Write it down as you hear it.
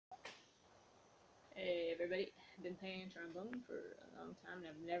everybody. I've been playing trombone for a long time and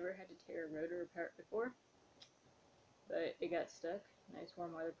I've never had to tear a rotor apart before. But it got stuck. Nice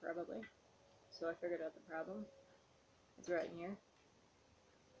warm weather probably. So I figured out the problem. It's right in here.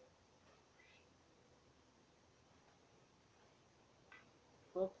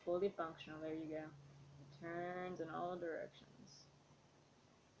 Fully functional, there you go. It turns in all directions.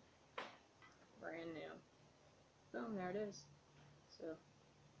 Brand new. Boom, there it is. So,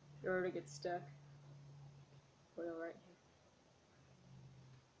 the rotor gets stuck. Coil right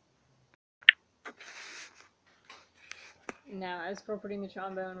here. Now, as for putting the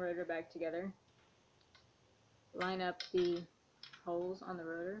trombone rotor back together, line up the holes on the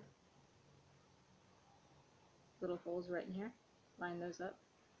rotor. Little holes right in here. Line those up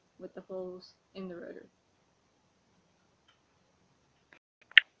with the holes in the rotor.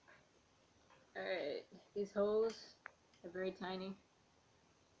 Alright, these holes are very tiny,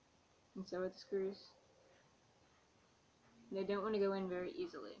 and so are the screws. They don't want to go in very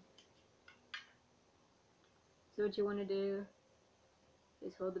easily. So what you want to do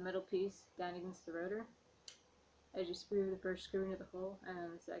is hold the metal piece down against the rotor as you screw the first screw into the hole, and then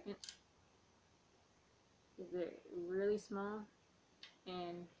the second. Because they're really small,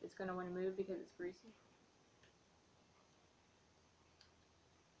 and it's going to want to move because it's greasy.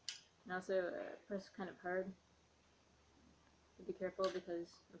 And also press kind of hard. But be careful because,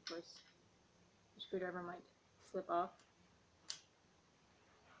 of course, the screwdriver might slip off.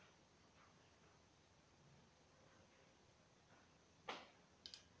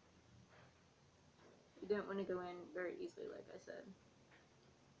 You don't want to go in very easily, like I said.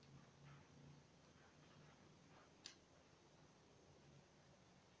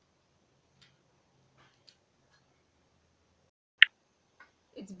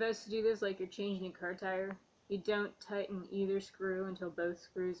 It's best to do this like you're changing a car tire. You don't tighten either screw until both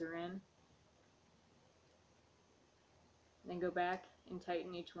screws are in. Then go back and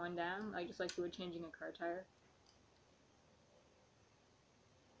tighten each one down, just like you would changing a car tire.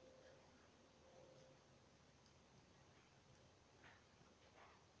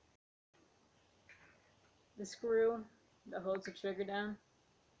 The screw that holds the trigger down,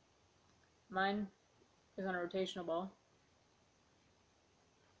 mine is on a rotational ball.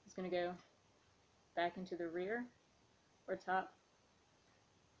 It's going to go back into the rear or top.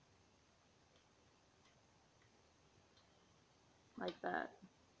 Like that.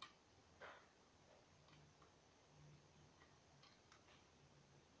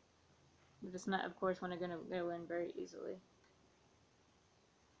 But it's not, of course, going to go in very easily.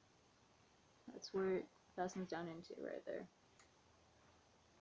 That's where it fastens down into right there.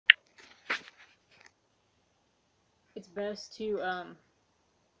 It's best to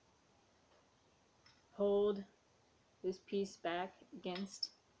hold this piece back against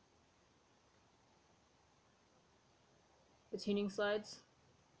the tuning slides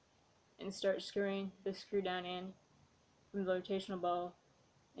and start screwing the screw down in from the rotational ball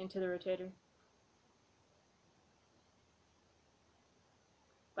into the rotator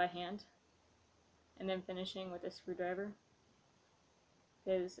by hand, and then finishing with a screwdriver,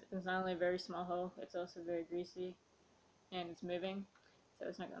 because it's not only a very small hole, it's also very greasy and it's moving, so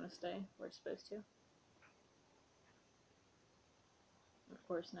it's not going to stay where it's supposed to. Of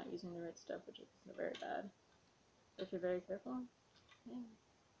course, not using the right stuff, which is very bad. So if you're very careful, yeah.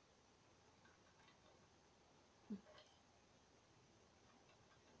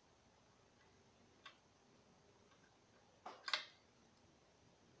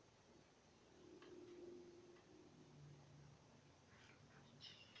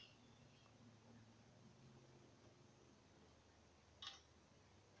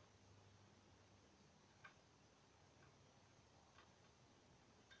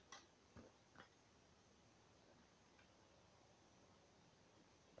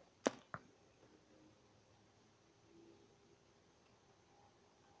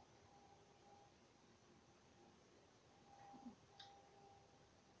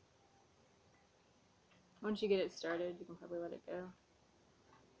 Once you get it started, you can probably let it go.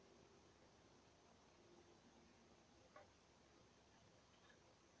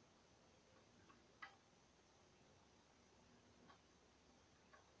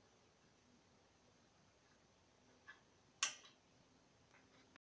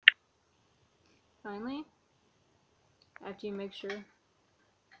 Finally, after you make sure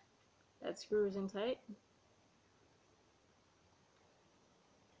that screw is in tight,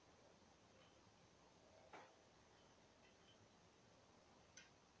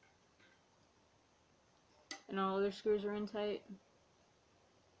 and all other screws are in tight,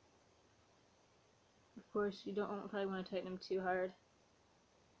 of course you don't probably want to tighten them too hard.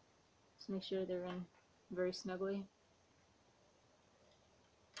 Just make sure they're in very snugly.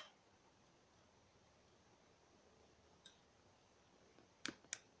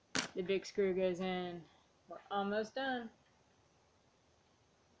 The big screw goes in. We're almost done.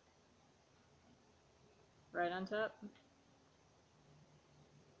 Right on top.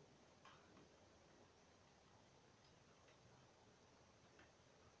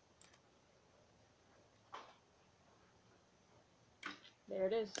 There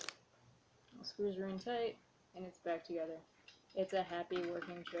it is. All screws are in tight, and it's back together. It's a happy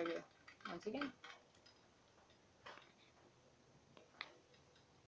working trigger. Once again.